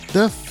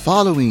The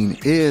following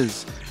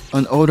is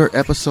an older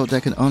episode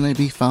that can only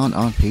be found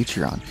on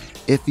Patreon.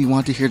 If you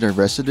want to hear the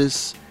rest of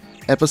this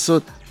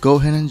episode, go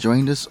ahead and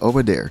join us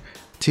over there.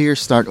 Tiers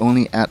start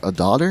only at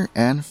 $1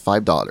 and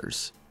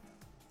 $5.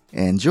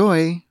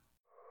 Enjoy!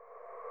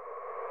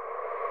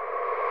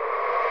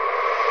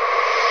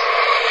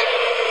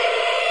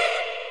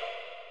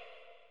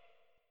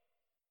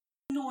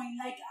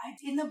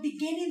 In the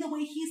beginning, the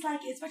way he's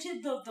like,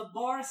 especially the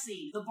bar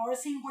scene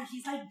where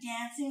he's like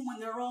dancing when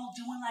they're all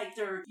doing like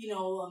their,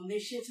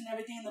 mischiefs and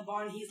everything in the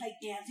bar, and he's like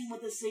dancing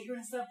with a cigarette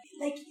and stuff,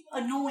 like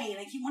annoying.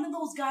 Like he's one of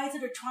those guys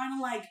that are trying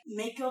to like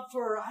make up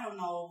for, I don't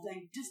know,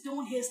 like just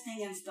doing his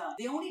thing and stuff.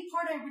 The only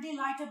part I really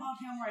liked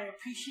about him, where I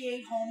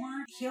appreciate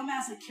Homer, him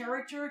as a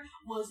character,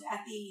 was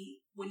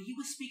when he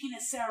was speaking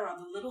to Sarah,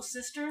 the little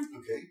sister.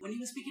 Okay. When he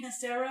was speaking to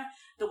Sarah,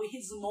 the way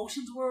his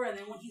emotions were, and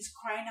then when he's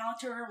crying out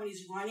to her, when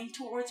he's running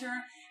towards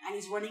her, and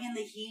he's running in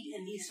the heat,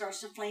 and he starts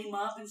to flame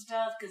up and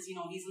stuff, because,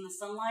 he's in the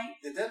sunlight.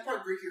 Did that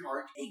part break your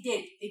heart? It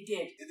did.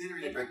 It didn't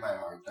really break my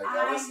heart.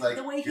 That was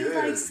the way he's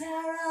like,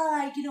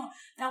 Sarah,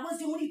 that was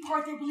the only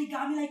part that really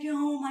got me, like,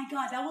 oh my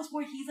God, that was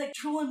where he's like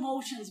true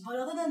emotions. But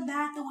other than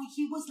that, the way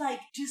he was like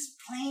just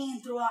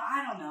playing throughout,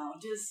 I don't know,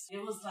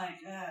 it was like,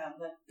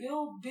 but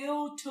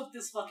Bill took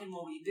this fucking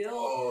movie.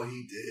 Oh,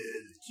 he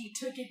did. He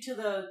took it to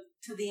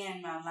the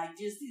end, man. Like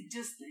just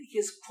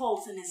his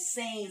quotes and his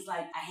sayings,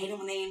 like, I hate him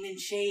when they ain't been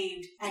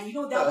shaved. And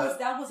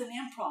that was an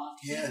improv.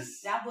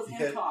 Yes. That was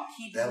improv.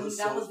 That was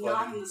not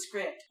funny. in the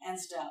script and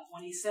stuff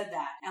when he said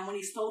that. And when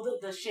he stole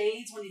the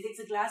shades, when he takes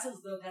the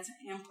glasses, that's an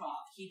improv.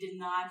 He did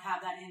not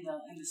have that in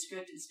the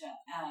script and stuff.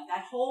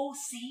 That whole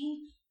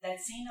scene. That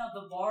scene of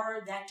the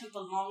bar, that took the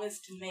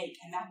longest to make.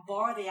 And that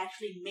bar, they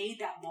actually made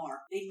that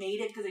bar. They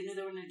made it because they knew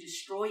they were going to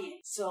destroy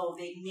it. So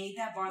they made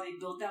that bar, they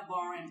built that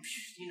bar, and, to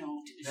destroy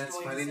it. That's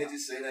funny that you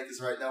say that,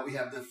 because right now we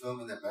have the film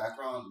in the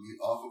background,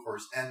 of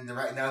course, and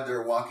right now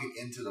they're walking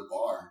into the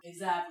bar.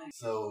 Exactly.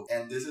 So,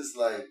 and this is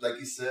like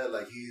you said,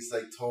 like he's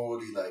like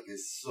totally like,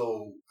 it's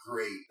so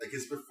great. Like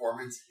his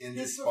performance in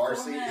this bar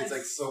scene is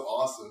like so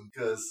awesome,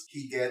 because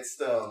he gets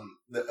the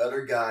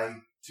other guy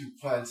to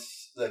punch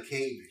the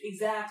cave.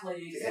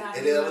 Exactly.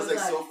 And it was like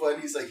so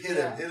funny. He's like, hit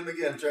him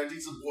again, trying to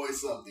teach some boys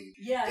something.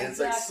 Yeah, and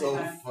exactly. It's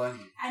like so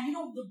funny. And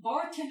the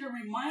bartender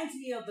reminds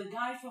me of the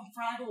guy from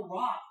Fraggle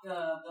Rock.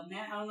 The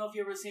man, I don't know if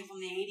you ever seen him from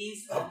the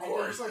 80s. Of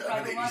course,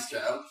 I'm an 80s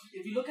child.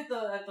 If you look at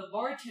the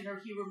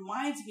bartender, he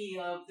reminds me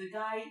of the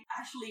guy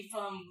actually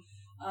from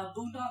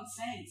Boondock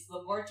Saints, the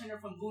bartender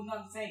from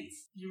Boondock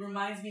Saints. He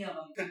reminds me of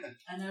him.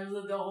 And there's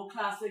the whole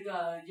classic,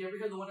 you ever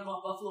hear the one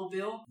about Buffalo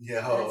Bill?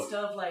 Yeah. And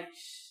stuff like...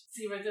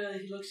 See right there,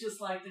 he looks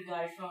just like the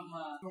guy from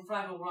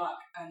Fraggle Rock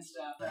and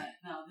stuff. But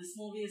no, this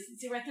movie is,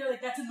 see right there,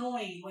 like that's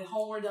annoying what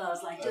Homer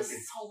does. Like just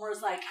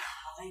Homer's like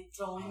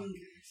throwing. Okay.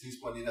 He's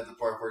pointing at the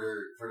part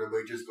where the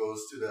waitress goes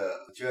to the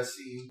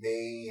Jesse,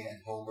 May, and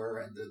Homer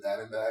and the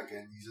Diamondback,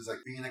 and he's just like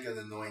being like an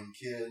annoying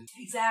kid.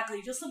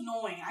 Exactly, just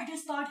annoying. I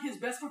just thought his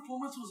best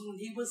performance was when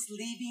he was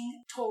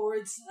leaving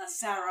towards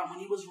Sarah, when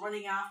he was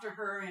running after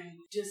her, and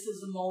just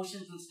his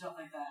emotions and stuff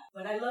like that.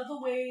 But I love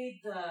the way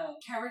the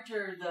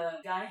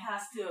guy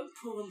has to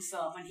prove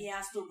himself, and he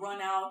has to run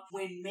out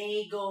when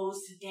May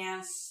goes to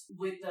dance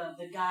with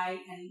the guy,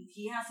 and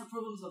he has to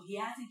prove himself. He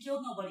hasn't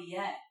killed nobody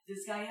yet.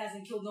 This guy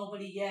hasn't killed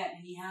nobody yet,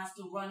 and he has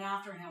to run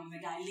after him. The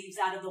guy leaps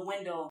out of the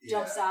window,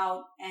 jumps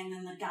out, and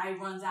then the guy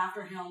runs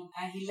after him,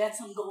 and he lets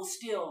him go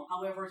still.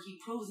 However, he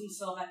proves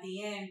himself at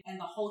the end in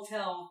the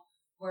hotel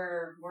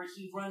where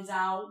he runs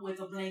out with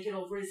a blanket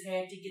over his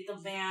head to get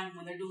the van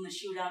when they're doing the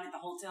shootout at the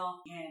hotel,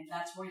 and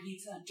that's where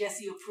he's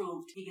Jesse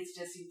approved. He gets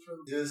Jesse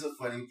approved. There's a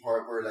funny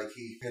part where like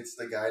he hits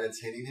the guy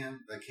that's hitting him,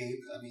 the cave,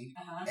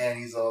 and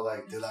he's all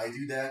like, "Did I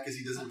do that?" Because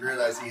he doesn't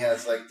realize he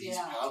has like these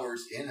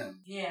powers in him.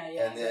 Yeah.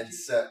 And then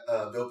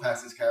Bill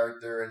Paxton's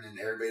character, and then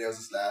everybody else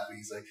is laughing.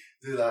 He's like,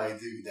 "Did I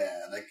do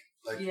that?"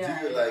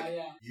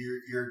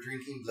 You're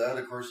drinking blood.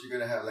 Of course, you're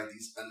gonna have like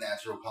these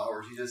unnatural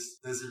powers. He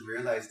just doesn't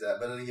realize that.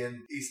 But then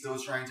again, he's still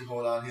trying to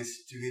hold on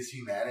to his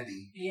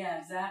humanity.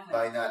 Yeah, exactly.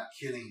 By not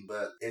killing,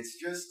 but it's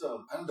just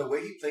I don't know, the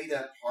way he played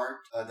that part,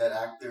 that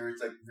actor,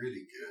 it's like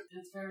really good.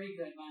 It's very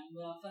good, man.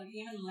 Well,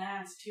 even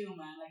Lance too,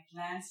 man. Like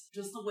Lance,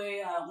 just the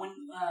way when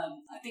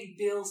I think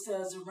Bill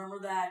says, "Remember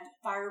that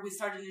fire we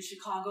started in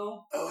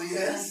Chicago?" Oh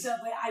yes. And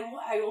but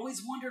I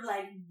always wondered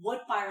like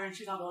what fire in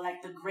Chicago,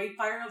 like the Great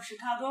Fire of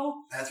Chicago.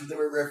 That's what they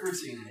were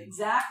referencing.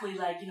 Exactly,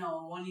 like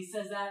when he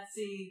says that.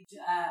 See,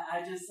 I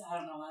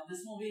don't know.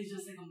 This movie is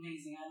just like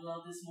amazing. I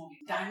love this movie.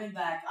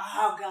 Diamondback.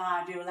 Oh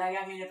God, dude. Like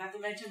I mean, if I have to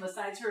mention,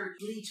 besides her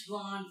bleach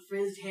blonde,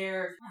 frizzed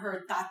hair,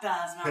 her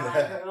tatas, man.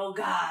 Like, oh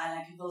God,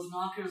 like those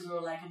knockers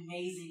were like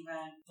amazing,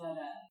 man. But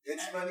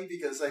it's funny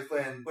because like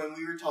when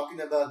we were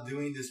talking about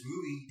doing this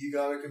movie, you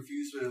got her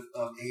confused with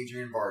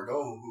Adrienne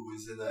Barbeau, who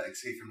was in the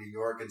Escape from New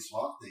York and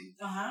Swamp Thing.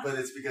 But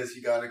it's because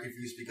you got her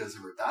confused because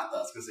of her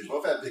tatas, because they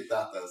both had big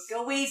tatas.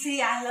 Go Weezy.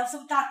 see, I love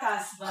some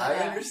tatas. But,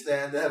 I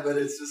understand that, but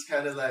it's just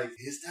kind of like,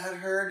 is that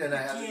her? And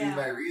I have to do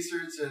my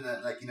research, and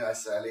then, like, I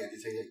sadly had to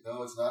say, like,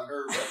 no, it's not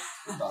her, but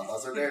the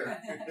tatas are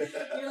there.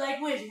 You're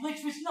like,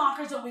 which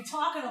knockers are we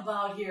talking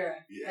about here?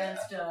 Yeah. And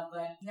stuff.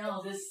 But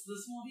no, this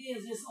movie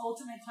is just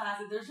ultimate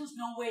classic. There's just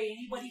no way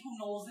anybody who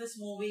knows this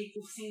movie,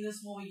 who's seen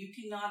this movie, you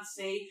cannot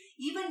say,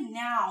 even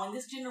now in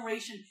this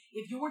generation,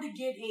 if you were to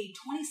get a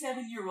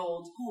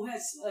 27-year-old who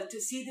has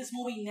to see this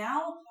movie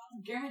now,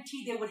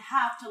 guaranteed they would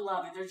have to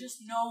love it. There's just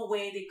no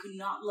way they could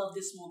not love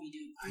this movie,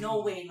 dude.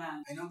 No way,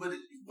 man. I know, but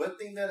one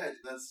thing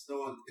that's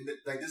so,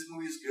 like, this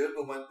movie is good,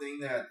 but one thing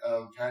that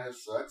kind of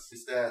sucks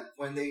is that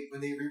when they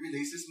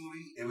re-released this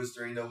movie, it was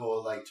during the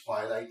whole, like,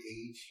 Twilight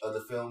age of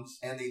the films,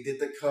 and they did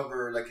the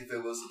cover like if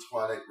it was a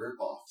Twilight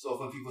ripoff. So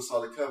when people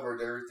saw the cover,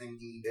 they were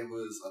thinking it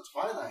was a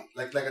Twilight,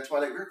 like a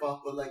Twilight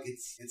ripoff, but like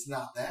it's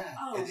not that.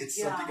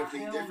 It's something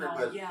completely different.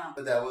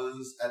 But that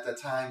was at the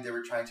time they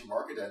were trying to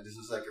market that. This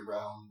was like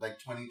around like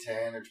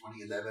 2010 or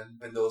 2011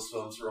 when those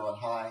films were on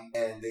high,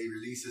 and they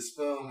released this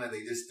film and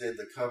they just did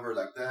the cover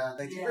like that.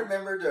 Like, do you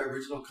remember the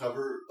original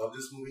cover of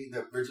this movie,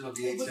 the original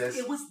VHS?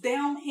 It was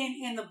down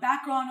in the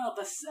background of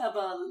a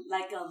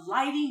like a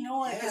lighting,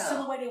 like a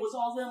silhouette. It was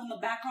all them in the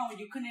background when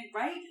you couldn't,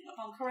 right? If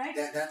I'm correct.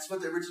 That's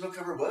what the original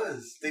cover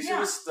was. They should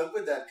have stuck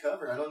with that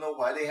cover. I don't know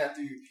why they have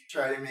to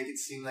try to make it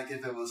seem like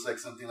if it was like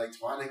something like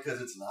Twilight,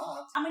 because it's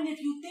not. I mean, if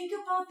you think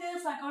about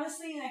this, like,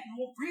 honestly, like,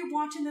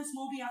 rewatching this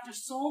movie after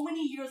so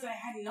many years that I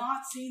had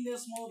not seen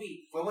this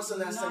movie. When was the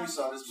last time you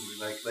saw this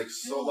movie? Like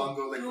so long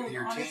ago, like in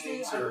your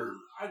teens, or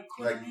I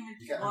couldn't even.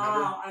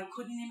 I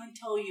couldn't even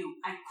tell you.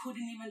 I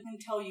couldn't even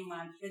tell you,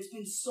 man. It's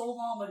been so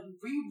long, but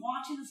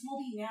rewatching this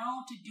movie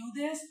now to do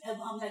this,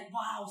 I'm like,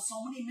 wow,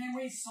 so many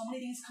memories, so many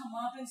things come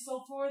up and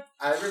so forth.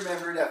 I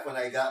remember that when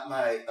I got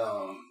my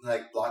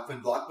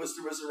when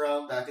Blockbuster was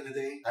around back in the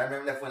day. I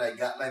remember that when I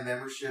got my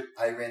membership,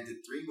 I rented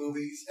 3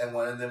 movies, and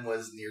one of them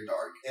was Near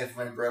Dark. If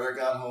my brother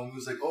got home, he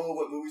was like, "Oh,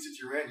 what movies did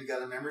you rent? You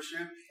got a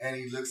membership?" And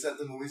he looks at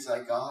the movies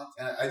I got,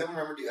 and I don't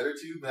remember the other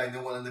 2, but I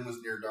know one of them was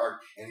Near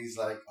Dark. And he's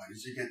like, "Why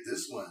did you get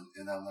this one?"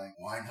 And I'm like,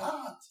 "Why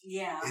not?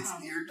 Yeah, it's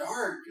Near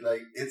Dark."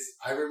 Like,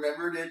 I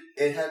remembered it.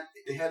 It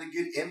had a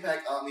good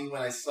impact on me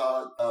when I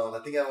saw it. I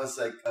think I was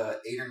like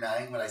 8 or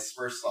 9 when I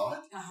first saw it.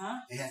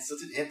 It had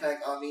such an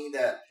impact on me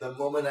that the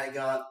moment I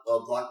got a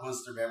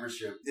Blockbuster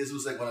membership, this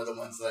was like one of the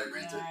ones that I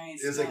rented.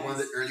 It was like one of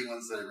the early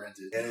ones that I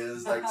rented, and it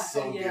was like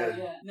so good.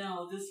 Yeah.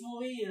 No, this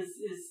movie is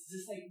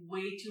just like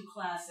way too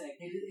classic.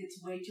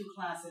 It's way too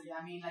classic.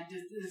 I mean, like,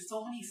 there's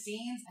so many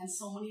scenes and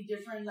so many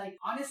different, like,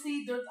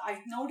 honestly,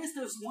 I've noticed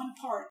there's one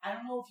part. I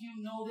don't know if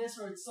you know this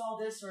or saw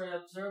this or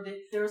observed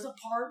it. There's a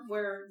part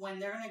where when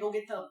they're gonna go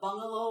get the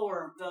bungalow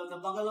or the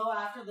bungalow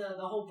after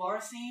the whole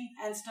bar scene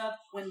and stuff,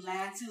 when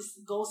Lance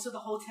goes to the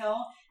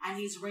hotel and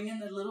he's ringing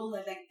the little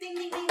like ding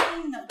ding ding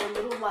ding, the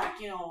little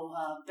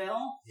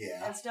bell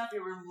and stuff.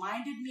 It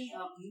reminded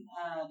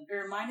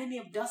me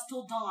of Dusk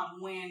Till Dawn,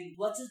 when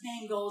what's his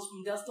name goes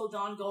from Dusk Till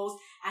Dawn goes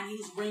and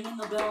he's ringing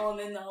the bell, and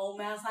then the old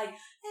man's like,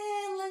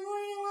 "Hey, like, what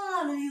do you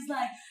want?" And he's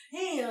like,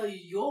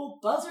 "Hey, you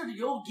old buzzard,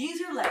 you old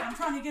geezer, like, I'm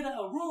trying to get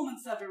a room and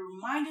stuff." It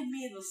reminded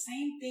me of the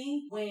same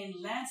thing when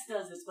Lance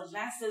does this, but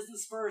Lance does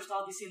this first,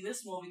 obviously, in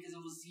this movie because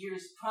it was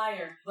years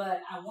prior.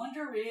 But I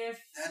wonder if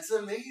that's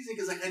amazing,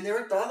 because like I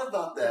never thought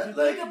about that. If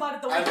you think about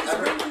it, the way he's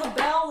ringing the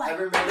bell, like, I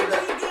remember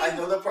that. I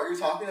know the part you're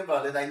talking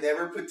about, and I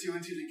never put 2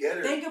 and 2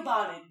 together. Think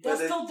about it.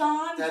 Dusk Till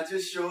Dawn. That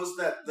just shows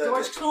that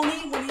George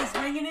Clooney, when he's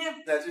ringing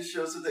it. That just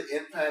shows the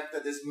impact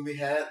that this movie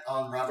had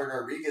on Robert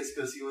Rodriguez,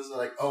 because he was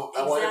like, "Oh,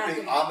 I want to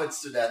pay homage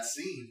to that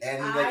scene," and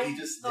he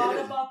just did it. I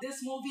thought about this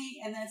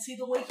movie, and then see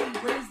the way he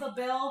rings the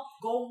bell.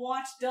 Go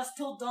watch Dusk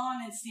Till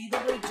Dawn and see the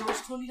way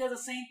George Clooney does the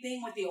same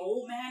thing with the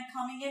old man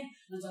coming in.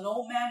 There's an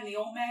old man, and the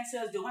old man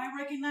says, "Do I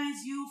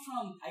recognize you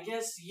from, I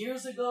guess,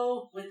 years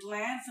ago with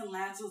Lance?" And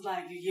Lance was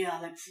like, "Yeah,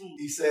 like."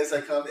 He says,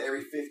 "I come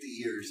every 50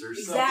 years or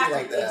something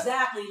like that."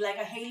 Exactly, like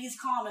a Haley's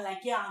comment,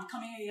 like, "Yeah, I'm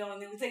coming in,"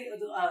 and then we say,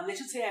 let's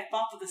just say I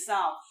fought for the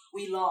South.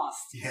 We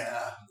lost.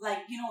 Yeah. Like,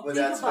 but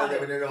think about it.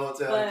 When they're in the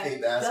hotel,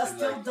 Kate Baskin, Dusk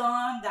Till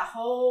Dawn, the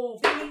whole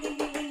ding, ding,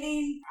 ding, ding,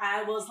 ding.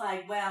 I was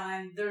like, well,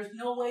 and there's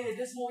no way that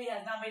this movie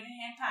has not made an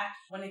impact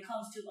when it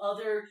comes to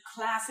other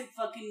classic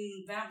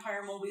fucking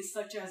vampire movies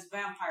such as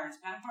Vampires.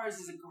 Vampires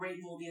is a great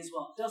movie as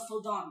well. Dusk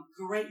Till Dawn,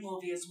 great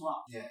movie as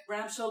well. Yeah.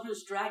 Bram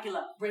Stoker's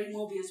Dracula, great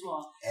movie as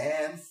well.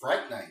 And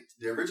Fright Night,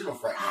 the original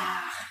Fright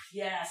Night.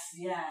 Yes.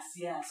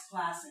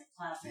 Classic.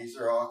 These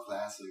are all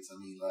classics.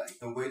 I mean, like,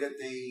 the way that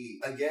they,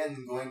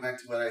 again, going back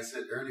to what I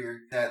said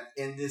earlier, that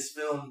in this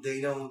film,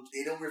 the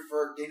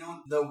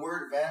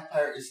word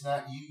vampire is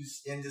not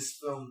used in this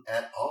film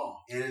at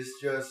all. It is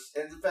just,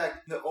 and in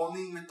fact, the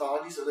only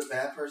mythologies of the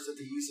vampires that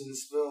they use in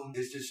this film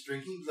is just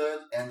drinking blood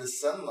and the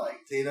sunlight.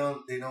 They're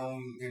not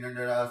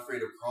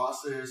afraid of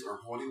crosses or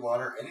holy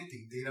water or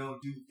anything. They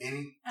don't do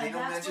any, they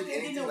don't mention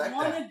anything like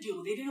that.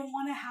 They didn't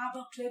want to have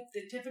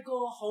the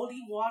typical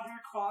holy water,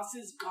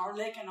 crosses,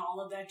 garlic, and all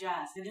of that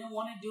jazz. They didn't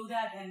want to do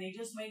that, and they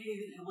just made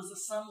it was the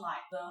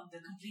sunlight, the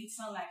complete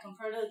sunlight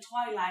compared to the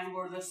Twilight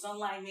where the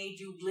sunlight made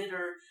you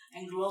glitter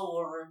and glow,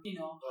 or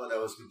Oh, that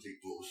was complete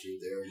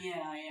bullshit there.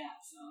 Yeah.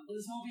 So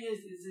this movie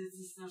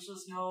is there's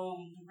just no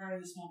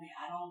comparing this movie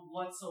at all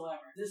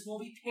whatsoever. This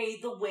movie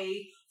paved the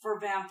way for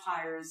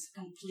vampires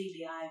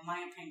completely. In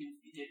my opinion,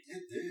 it did.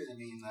 It did. I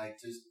mean, like,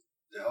 just.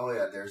 Oh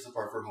yeah, there's the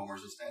part where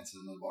Homer's just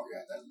dancing in the bar.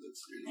 Yeah, that looks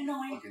really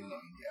fucking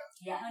annoying.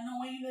 Yeah. Yeah,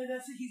 annoying.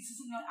 He's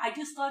just annoying. I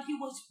just thought he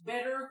was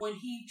better when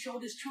he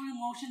showed his true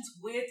emotions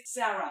with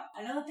Sarah.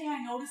 Another thing I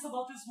noticed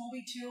about this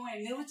movie too,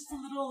 and it was just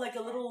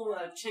a little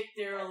chick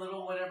there, a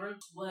little whatever,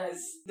 was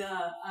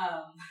the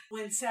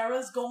when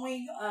Sarah's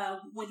going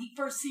when he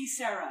first sees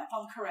Sarah, if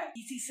I'm correct,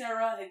 he sees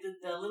Sarah,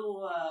 the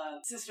little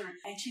sister,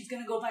 and she's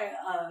gonna go buy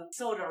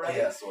soda, right?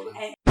 Yeah, soda.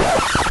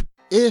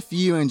 If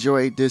you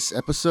enjoyed this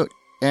episode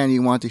and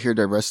you want to hear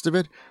the rest of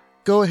it,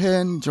 go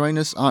ahead and join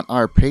us on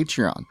our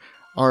Patreon.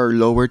 Our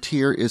lower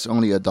tier is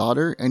only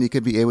 $1, and you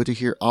could be able to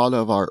hear all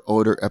of our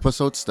older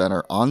episodes that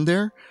are on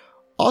there.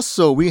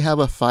 Also, we have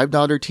a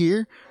 $5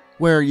 tier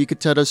where you could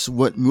tell us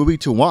what movie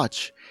to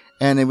watch.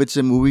 And if it's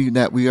a movie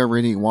that we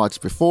already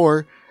watched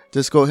before,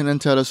 just go ahead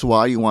and tell us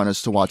why you want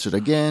us to watch it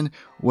again,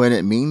 what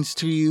it means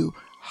to you,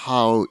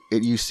 how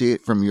you see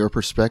it from your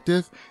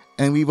perspective,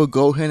 and we will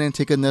go ahead and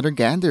take another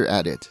gander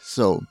at it.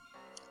 So,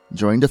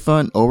 join the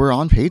fun over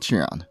on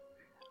Patreon.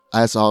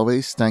 As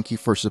always, thank you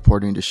for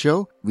supporting the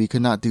show. We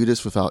could not do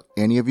this without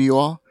any of you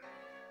all.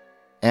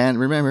 And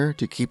remember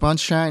to keep on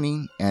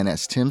shining, and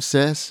as Tim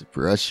says,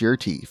 brush your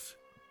teeth.